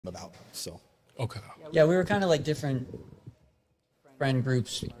about. So Okay. Yeah, we were kind of like different friend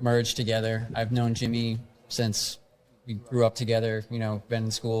groups merged together. I've known Jimmy since we grew up together, you know, been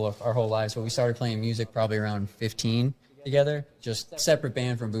in school our whole lives, but we started playing music probably around 15 together, just separate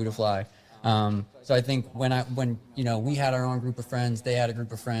band from Boudofly. So I think when you know, we had our own group of friends, they had a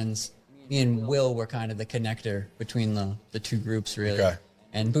group of friends, me and Will were kind of the connector between the two groups, really. Okay.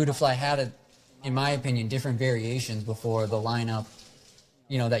 And Boudofly had, in my opinion, different variations before the lineup,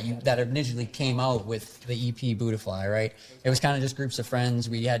 you know, that initially came out with the EP Boudofly, right? It was kind of just groups of friends.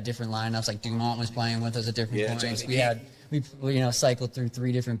 We had different lineups, like Dumont was playing with us at different points. We you know, cycled through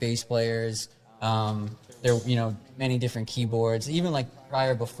 3 different bass players. There were, you know, many different keyboards, even like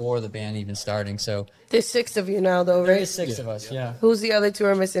before the band even starting. So There's 6 of you now, though, there right? is 6 of us, yeah. Who's the other 2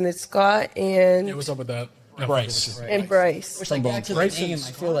 are missing? It's Scott and Yeah, what's up with that? Bryce. and Bryce. Which, like, back to the name,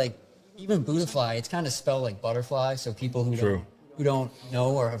 I feel like even Boudofly, it's kind of spelled like butterfly, so people who don't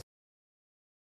know or have